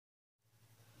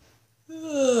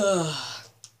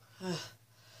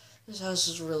This house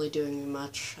is really doing me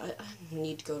much. I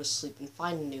need to go to sleep and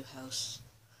find a new house.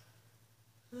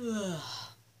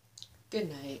 Good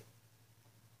night.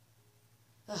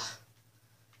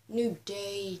 New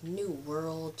day, new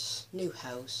world, new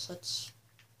house.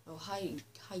 Oh, hi,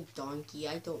 donkey.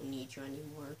 I don't need you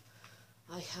anymore.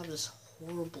 I have this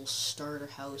horrible starter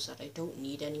house that I don't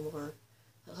need anymore.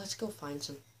 Let's go find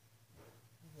some.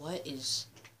 What is...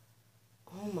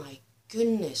 Oh my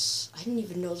goodness. I didn't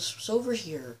even know this was over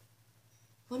here.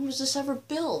 When was this ever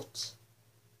built?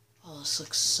 Oh, this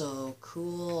looks so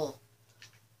cool.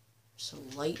 There's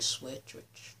a light switch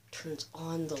which turns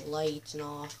on the light and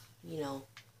off,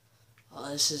 Oh,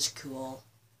 this is cool.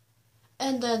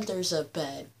 And then there's a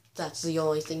bed. That's the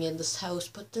only thing in this house,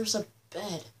 but there's a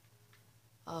bed.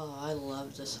 Oh, I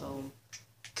love this home.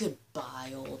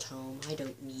 Goodbye, old home. I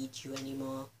don't need you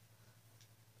anymore.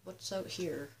 What's out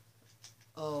here?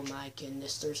 Oh my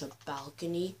goodness, there's a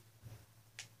balcony.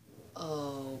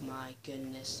 Oh my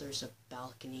goodness, there's a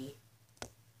balcony.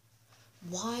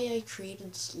 Why I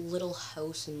created this little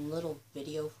house and little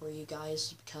video for you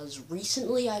guys, because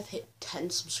recently I've hit 10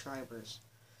 subscribers.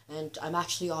 And I'm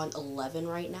actually on 11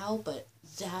 right now, but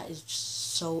that is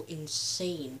just so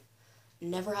insane.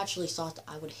 Never actually thought that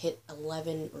I would hit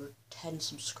 11 or 10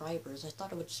 subscribers. I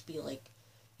thought it would just be like,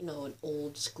 an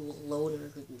old school loner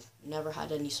who never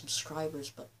had any subscribers,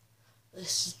 but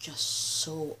this is just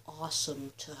so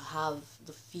awesome to have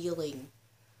the feeling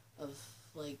of,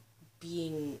 like,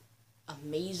 being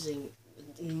amazing.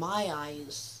 In my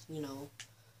eyes,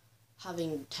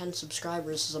 having 10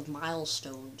 subscribers is a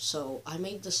milestone, so I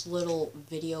made this little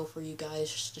video for you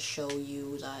guys just to show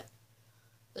you that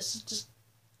this is just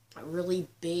a really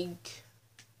big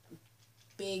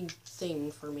thing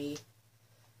for me,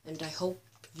 and I hope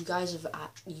you guys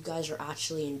are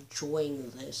actually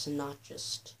enjoying this and not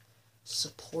just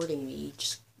supporting me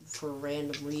just for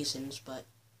random reasons. But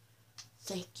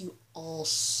thank you all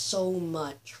so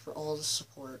much for all the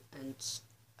support, and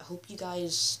I hope you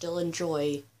guys still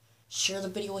enjoy. Share the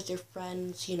video with your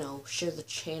friends, share the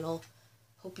channel.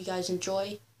 Hope you guys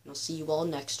enjoy, and I'll see you all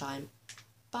next time.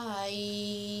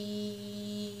 Bye!